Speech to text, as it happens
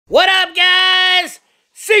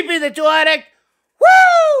CP the Tool Addict.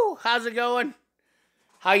 Woo! How's it going?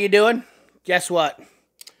 How you doing? Guess what?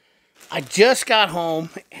 I just got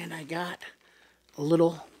home and I got a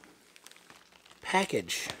little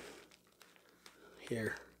package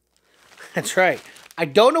here. That's right. I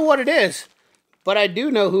don't know what it is, but I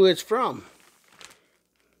do know who it's from.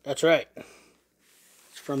 That's right.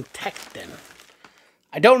 It's from Tekton.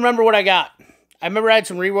 I don't remember what I got. I remember I had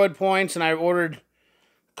some reward points and I ordered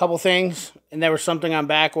a couple things and there was something on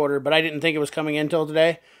back order, but I didn't think it was coming in till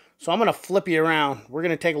today. So I'm going to flip you around. We're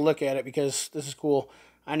going to take a look at it because this is cool.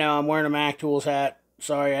 I know I'm wearing a Mac Tools hat.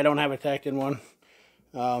 Sorry, I don't have a Tekton one.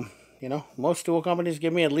 You know, most tool companies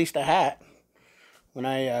give me at least a hat when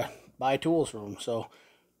I buy tools from them. So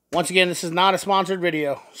once again, this is not a sponsored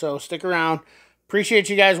video, so stick around. Appreciate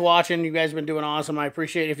you guys watching. You guys have been doing awesome. I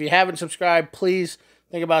appreciate it. If you haven't subscribed, please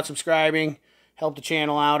think about subscribing. Help the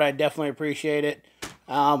channel out. I definitely appreciate it.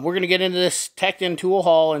 We're going to get into this Tekton tool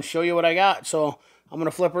haul and show you what I got. So I'm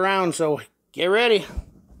going to flip around, so get ready.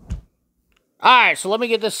 Alright, so let me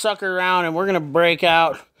get this sucker around and we're going to break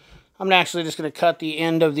out. I'm actually just going to cut the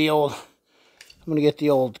end of the old, I'm going to get the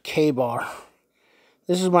old K-bar.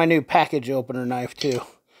 This is my new package opener knife too.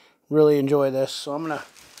 Really enjoy this. So I'm going to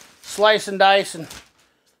slice and dice and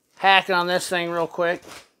hack on this thing real quick.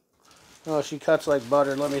 Oh, she cuts like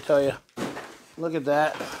butter, let me tell you. Look at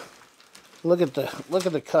that. Look at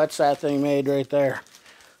the cuts that thing made right there.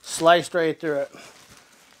 Sliced right through it.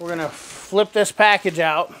 We're going to flip this package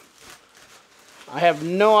out. I have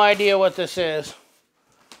no idea what this is.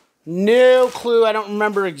 No clue. I don't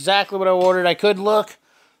remember exactly what I ordered. I could look,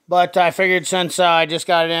 but I figured since I just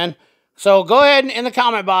got it in. So go ahead in the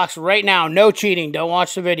comment box right now. No cheating. Don't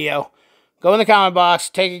watch the video. Go in the comment box,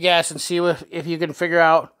 take a guess, and see if you can figure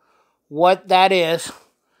out what that is.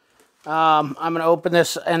 I'm going to open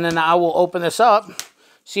this, and then I will open this up.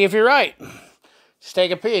 See if you're right. Just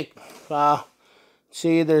take a peek.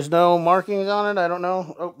 See, there's no markings on it. I don't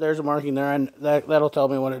know. Oh, there's a marking there, and that'll tell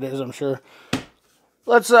me what it is, I'm sure.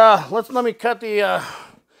 Let me cut the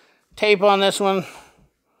tape on this one.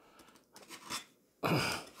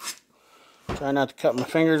 Try not to cut my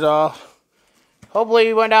fingers off. Hopefully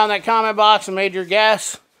you went down that comment box and made your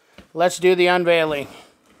guess. Let's do the unveiling.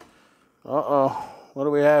 Uh-oh. What do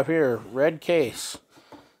we have here? Red case.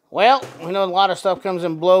 Well, we know a lot of stuff comes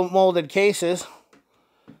in blow molded cases.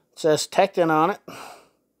 It says Tekton on it.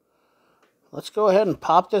 Let's go ahead and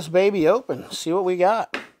pop this baby open. See what we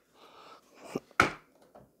got.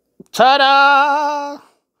 Ta-da!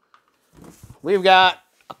 We've got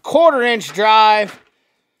a 1/4 inch drive,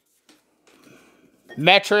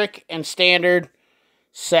 metric and standard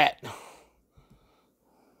set.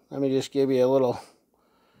 Let me just give you a little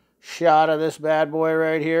shot of this bad boy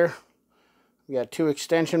right here. We got 2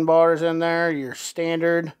 extension bars in there, your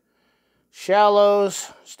standard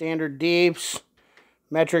shallows, standard deeps,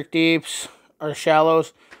 metric deeps, or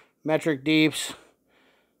shallows, metric deeps,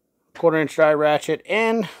 1/4 inch drive ratchet,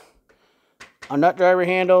 and a nut driver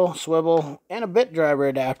handle, swivel, and a bit driver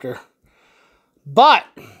adapter. But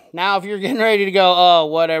now if you're getting ready to go, oh,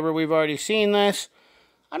 whatever, we've already seen this.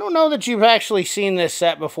 I don't know that you've actually seen this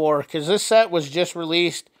set before, because this set was just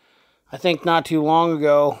released, I think, not too long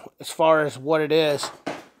ago, as far as what it is.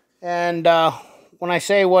 And when I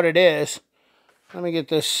say what it is, let me get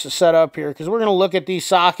this set up here, because we're going to look at these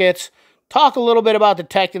sockets, talk a little bit about the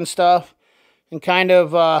Tekton stuff, and kind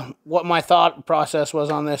of what my thought process was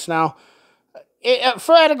on this. Now,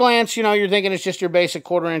 for at a glance, you know, you're thinking it's just your basic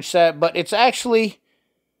 1/4 inch set, but it's actually,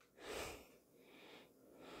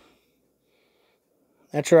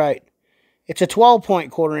 that's right, it's a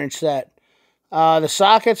 12-point 1/4 inch set. The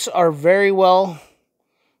sockets are very well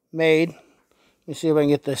made. Let me see if I can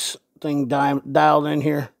get this thing dialed in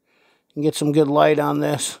here and get some good light on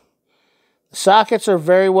this. The sockets are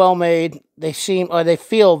very well made. They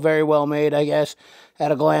feel very well made, I guess,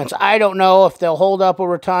 at a glance. I don't know if they'll hold up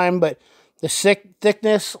over time, but the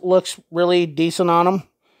thickness looks really decent on them.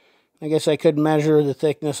 I guess I could measure the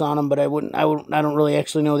thickness on them, but I don't really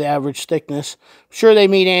actually know the average thickness. I'm sure they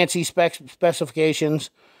meet ANSI specifications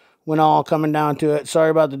when all coming down to it. Sorry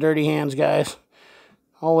about the dirty hands, guys.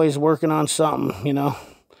 Always working on something, you know.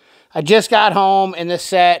 I just got home, and this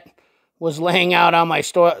set was laying out on my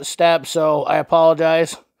step, so I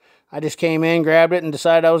apologize. I just came in, grabbed it, and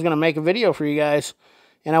decided I was going to make a video for you guys.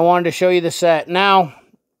 And I wanted to show you the set. Now,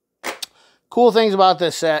 cool things about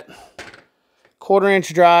this set. 1/4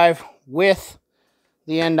 inch drive with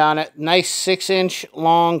the end on it. Nice 6-inch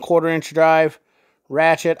long 1/4 inch drive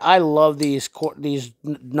ratchet. I love these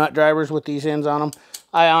nut drivers with these ends on them.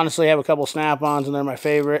 I honestly have a couple snap-ons and they're my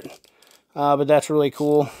favorite. But that's really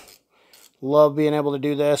cool. Love being able to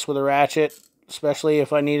do this with a ratchet. especially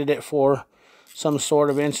if I needed it for some sort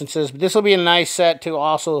of instances. But this will be a nice set to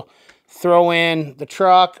also throw in the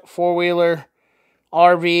truck, four-wheeler,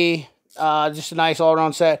 RV, just a nice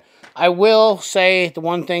all-around set. I will say the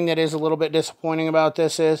one thing that is a little bit disappointing about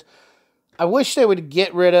this is I wish they would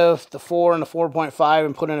get rid of the 4 and the 4.5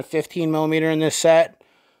 and put in a 15 millimeter in this set.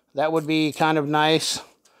 That would be kind of nice,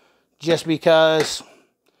 just because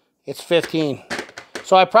it's 15.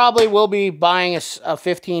 So I probably will be buying a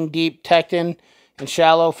 15 deep Tekton and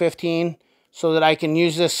shallow 15 so that I can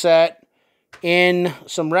use this set in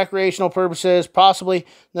some recreational purposes, possibly.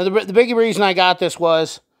 Now, the big reason I got this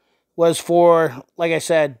was for, like I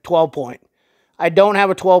said, 12 point. I don't have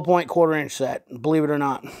a 12 point quarter-inch set, believe it or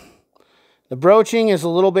not. The broaching is a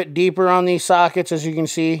little bit deeper on these sockets, as you can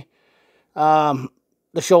see.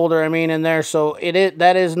 The shoulder, I mean, in there. So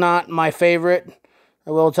that is not my favorite.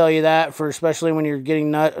 I will tell you that, for especially when you're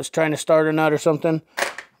getting trying to start a nut or something.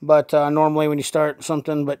 But normally when you start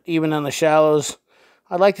something, but even on the shallows,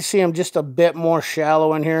 I'd like to see them just a bit more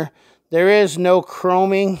shallow in here. There is no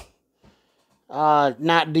chroming,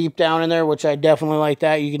 not deep down in there, which I definitely like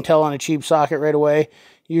that. You can tell on a cheap socket right away.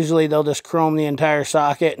 Usually they'll just chrome the entire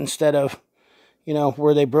socket instead of, you know,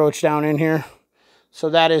 where they broach down in here. So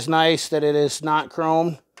that is nice that it is not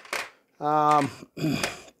chromed.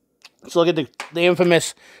 Let's look at the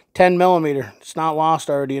infamous 10 millimeter. It's not lost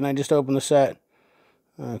already, and I just opened the set.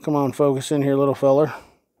 Come on, focus in here, little feller.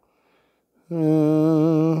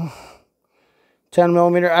 10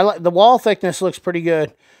 millimeter. I like the wall thickness, looks pretty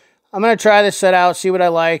good. I'm gonna try this set out, see what I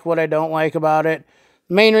like, what I don't like about it.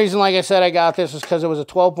 The main reason, like I said, I got this is because it was a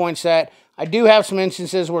 12 point set. I do have some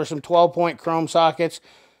instances where some 12 point chrome sockets.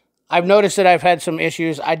 I've noticed that I've had some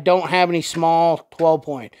issues. I don't have any small 12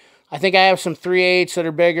 point. I think I have some 3/8 that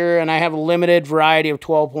are bigger, and I have a limited variety of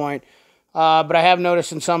 12 point. But I have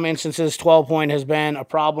noticed in some instances 12 point has been a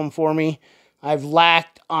problem for me. I've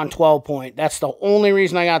lacked on 12 point. That's the only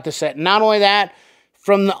reason I got this set. Not only that,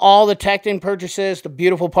 from all the Tekton purchases, the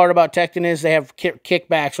beautiful part about Tekton is they have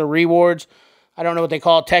kickbacks or rewards. I don't know what they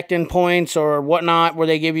call it, Tekton points or whatnot, where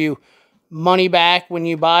they give you money back when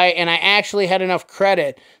you buy. And I actually had enough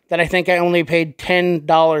credit that I think I only paid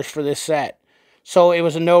 $10 for this set. So it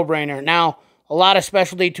was a no-brainer. Now, a lot of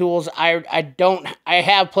specialty tools, I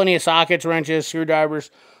have plenty of sockets, wrenches, screwdrivers,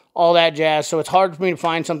 all that jazz. So it's hard for me to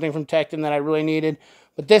find something from Tekton that I really needed.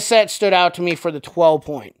 But this set stood out to me for the 12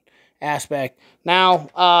 point aspect. Now,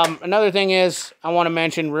 another thing is, I want to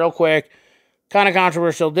mention real quick, kind of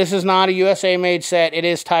controversial. This is not a USA-made set. It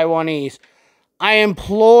is Taiwanese. I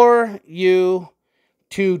implore you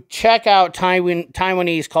to check out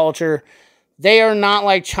Taiwanese culture. They are not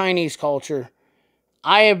like Chinese culture.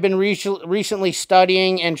 I have been recently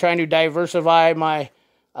studying and trying to diversify my,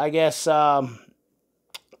 I guess,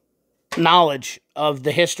 knowledge of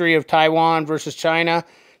the history of Taiwan versus China.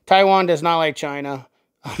 Taiwan does not like China.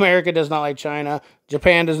 America does not like China.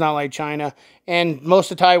 Japan does not like China. And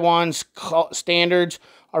most of Taiwan's standards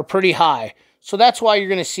are pretty high. So that's why you're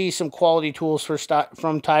going to see some quality tools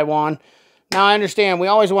from Taiwan. Now, I understand we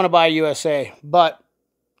always want to buy USA, but,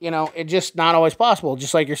 you know, it's just not always possible,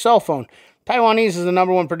 just like your cell phone. Taiwanese is the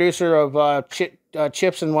 #1 producer of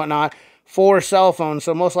chips and whatnot for cell phones.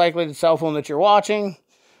 So most likely the cell phone that you're watching,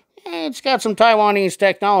 it's got some Taiwanese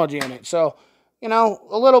technology in it. So, you know,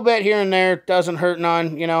 a little bit here and there doesn't hurt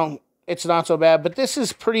none. You know, it's not so bad. But this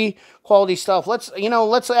is pretty quality stuff. Let's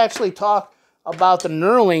actually talk about the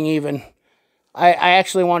knurling even. I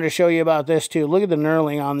actually wanted to show you about this too. Look at the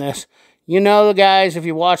knurling on this. You know, guys, if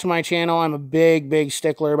you watch my channel, I'm a big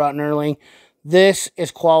stickler about knurling. This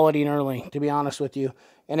is quality knurling, to be honest with you.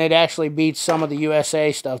 And it actually beats some of the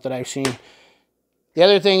USA stuff that I've seen. The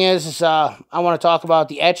other thing is I want to talk about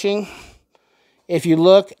the etching. If you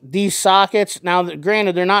look, these sockets, now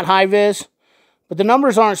granted, they're not high-vis, but the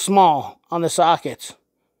numbers aren't small on the sockets.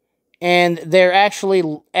 And they're actually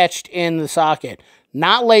etched in the socket.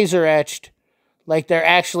 Not laser etched. Like they're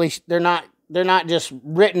not just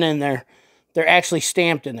written in there. They're actually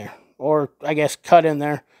stamped in there. Or, I guess, cut in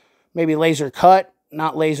there. Maybe laser cut,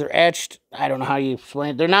 not laser etched. I don't know how you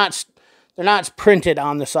explain it. They're not printed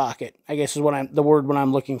on the socket, I guess is the word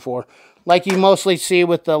I'm looking for. Like you mostly see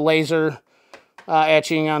with the laser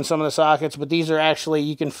etching on some of the sockets, but these are actually,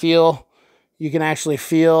 you can actually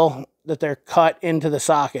feel that they're cut into the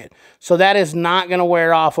socket. So that is not going to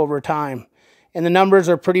wear off over time. And the numbers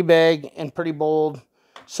are pretty big and pretty bold.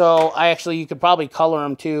 So you could probably color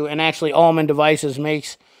them too. And actually, Allman Devices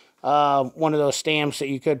makes one of those stamps that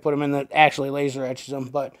you could put them in that actually laser etches them.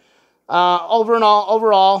 But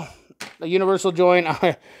overall, the universal joint,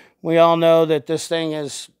 we all know that this thing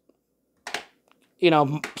is, you know,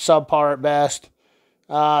 subpar at best.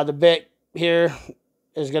 The bit here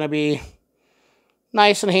is going to be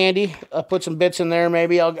nice and handy. I'll put some bits in there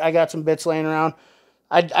maybe. I got some bits laying around.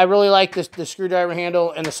 I really like this, the screwdriver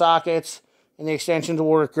handle and the sockets, and the extensions will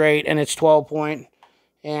work great, and it's 12-point.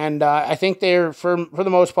 And I think they're, for the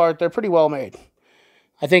most part, they're pretty well made.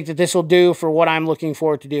 I think that this will do for what I'm looking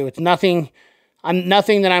for it to do. It's nothing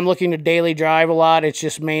that I'm looking to daily drive a lot. It's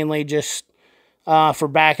just mainly just for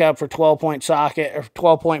backup for 12-point socket or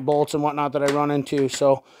 12-point bolts and whatnot that I run into.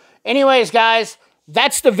 So anyways, guys,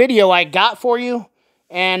 that's the video I got for you.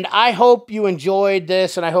 And I hope you enjoyed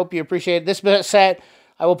this, and I hope you appreciate it. This set,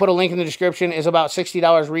 I will put a link in the description, is about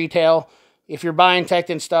 $60 retail. If you're buying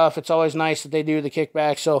Tekton stuff, it's always nice that they do the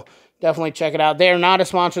kickback, so definitely check it out. They are not a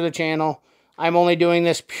sponsor of the channel. I'm only doing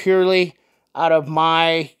this purely out of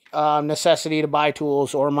my necessity to buy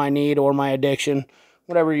tools, or my need, or my addiction,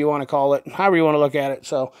 whatever you want to call it, however you want to look at it.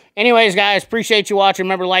 So anyways, guys, appreciate you watching.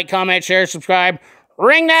 Remember, like, comment, share, subscribe.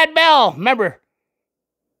 Ring that bell. Remember,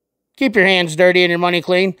 keep your hands dirty and your money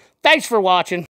clean. Thanks for watching.